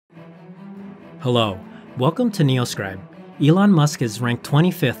Hello, welcome to NeoScribe. Elon Musk is ranked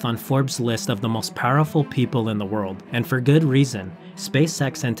 25th on Forbes' list of the most powerful people in the world, and for good reason.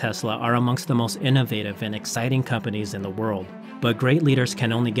 SpaceX and Tesla are amongst the most innovative and exciting companies in the world. But great leaders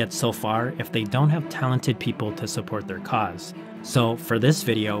can only get so far if they don't have talented people to support their cause. So for this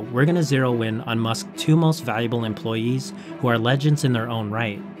video, we're going to zero in on Musk's two most valuable employees who are legends in their own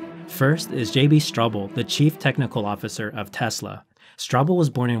right. First is J.B. Straubel, the Chief Technical Officer of Tesla. Straubel was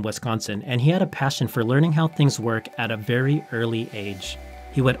born in Wisconsin, and he had a passion for learning how things work at a very early age.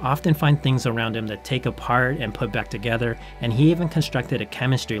 He would often find things around him to take apart and put back together, and he even constructed a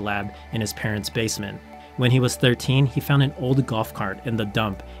chemistry lab in his parents' basement. When he was 13, he found an old golf cart in the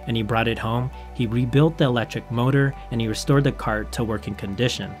dump, and he brought it home. He rebuilt the electric motor, and he restored the cart to working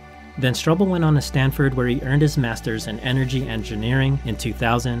condition. Then Straubel went on to Stanford, where he earned his master's in energy engineering in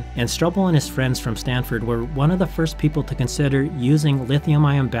 2000, and Straubel and his friends from Stanford were one of the first people to consider using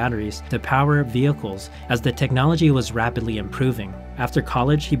lithium-ion batteries to power vehicles as the technology was rapidly improving. After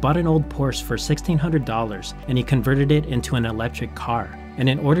college, he bought an old Porsche for $1,600 and he converted it into an electric car. And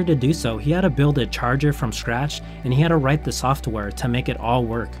in order to do so, he had to build a charger from scratch, and he had to write the software to make it all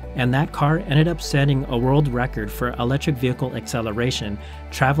work. And that car ended up setting a world record for electric vehicle acceleration,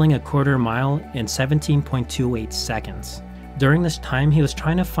 traveling a quarter mile in 17.28 seconds. During this time, he was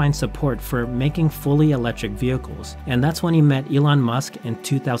trying to find support for making fully electric vehicles, and that's when he met Elon Musk in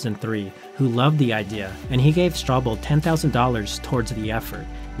 2003, who loved the idea, and he gave Straubel $10,000 towards the effort.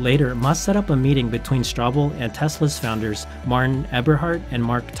 Later, Musk set up a meeting between Straubel and Tesla's founders Martin Eberhard and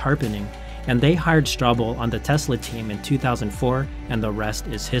Mark Tarpenning, and they hired Straubel on the Tesla team in 2004, and the rest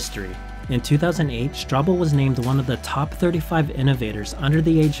is history. In 2008, Straubel was named one of the top 35 innovators under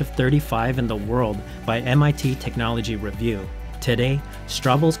the age of 35 in the world by MIT Technology Review. Today,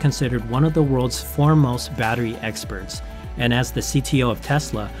 Straubel is considered one of the world's foremost battery experts, and as the CTO of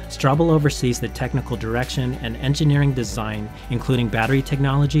Tesla, Straubel oversees the technical direction and engineering design, including battery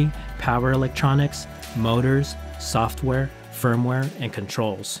technology, power electronics, motors, software, firmware, and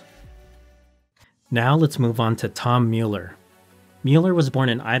controls. Now let's move on to Tom Muller. Muller was born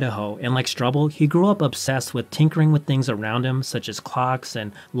in Idaho, and like Straubel, he grew up obsessed with tinkering with things around him, such as clocks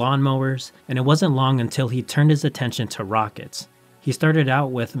and lawnmowers, and it wasn't long until he turned his attention to rockets. He started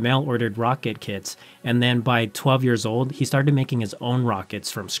out with mail-ordered rocket kits, and then by 12 years old, he started making his own rockets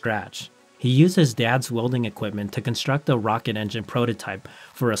from scratch. He used his dad's welding equipment to construct a rocket engine prototype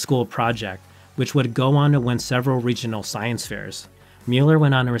for a school project, which would go on to win several regional science fairs. Muller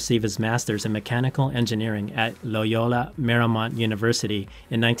went on to receive his master's in mechanical engineering at Loyola Marymount University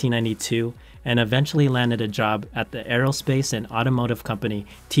in 1992 and eventually landed a job at the aerospace and automotive company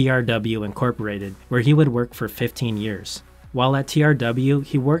TRW Incorporated, where he would work for 15 years. While at TRW,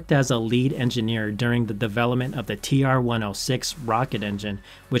 he worked as a lead engineer during the development of the TR-106 rocket engine,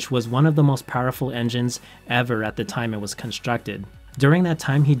 which was one of the most powerful engines ever at the time it was constructed. During that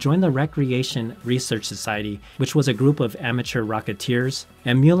time, he joined the Recreation Research Society, which was a group of amateur rocketeers,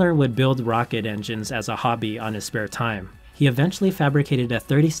 and Muller would build rocket engines as a hobby on his spare time. He eventually fabricated a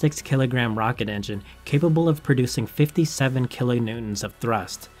 36-kilogram rocket engine capable of producing 57 kilonewtons of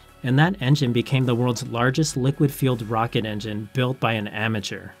thrust, and that engine became the world's largest liquid-fueled rocket engine built by an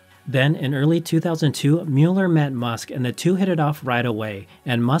amateur. Then, in early 2002, Muller met Musk, and the two hit it off right away,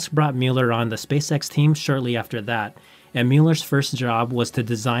 and Musk brought Muller on the SpaceX team shortly after that. And Muller's first job was to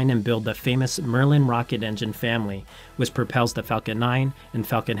design and build the famous Merlin rocket engine family, which propels the Falcon 9 and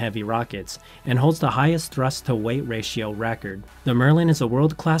Falcon Heavy rockets, and holds the highest thrust-to-weight ratio record. The Merlin is a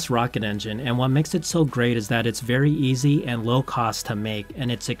world-class rocket engine, and what makes it so great is that it's very easy and low cost to make, and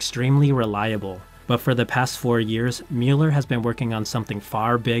it's extremely reliable. But for the past 4 years, Muller has been working on something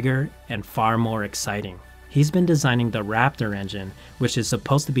far bigger and far more exciting. He's been designing the Raptor engine, which is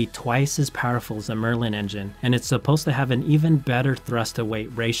supposed to be twice as powerful as the Merlin engine, and it's supposed to have an even better thrust-to-weight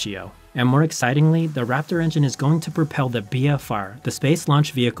ratio. And more excitingly, the Raptor engine is going to propel the BFR, the space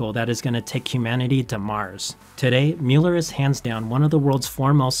launch vehicle that is going to take humanity to Mars. Today, Muller is hands down one of the world's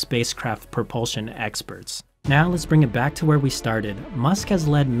foremost spacecraft propulsion experts. Now let's bring it back to where we started. Musk has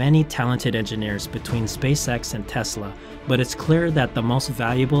led many talented engineers between SpaceX and Tesla, but it's clear that the most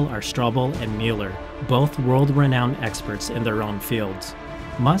valuable are Straubel and Muller, both world-renowned experts in their own fields.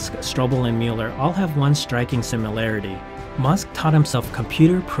 Musk, Straubel, and Muller all have one striking similarity. Musk taught himself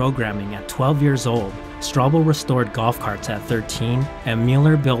computer programming at 12 years old, Straubel restored golf carts at 13, and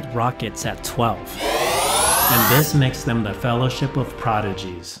Muller built rockets at 12. And this makes them the Fellowship of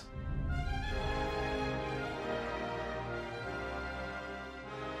Prodigies.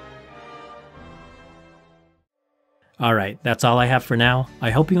 Alright, that's all I have for now. I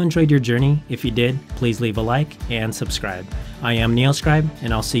hope you enjoyed your journey. If you did, please leave a like and subscribe. I am NeoScribe,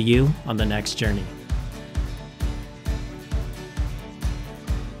 and I'll see you on the next journey.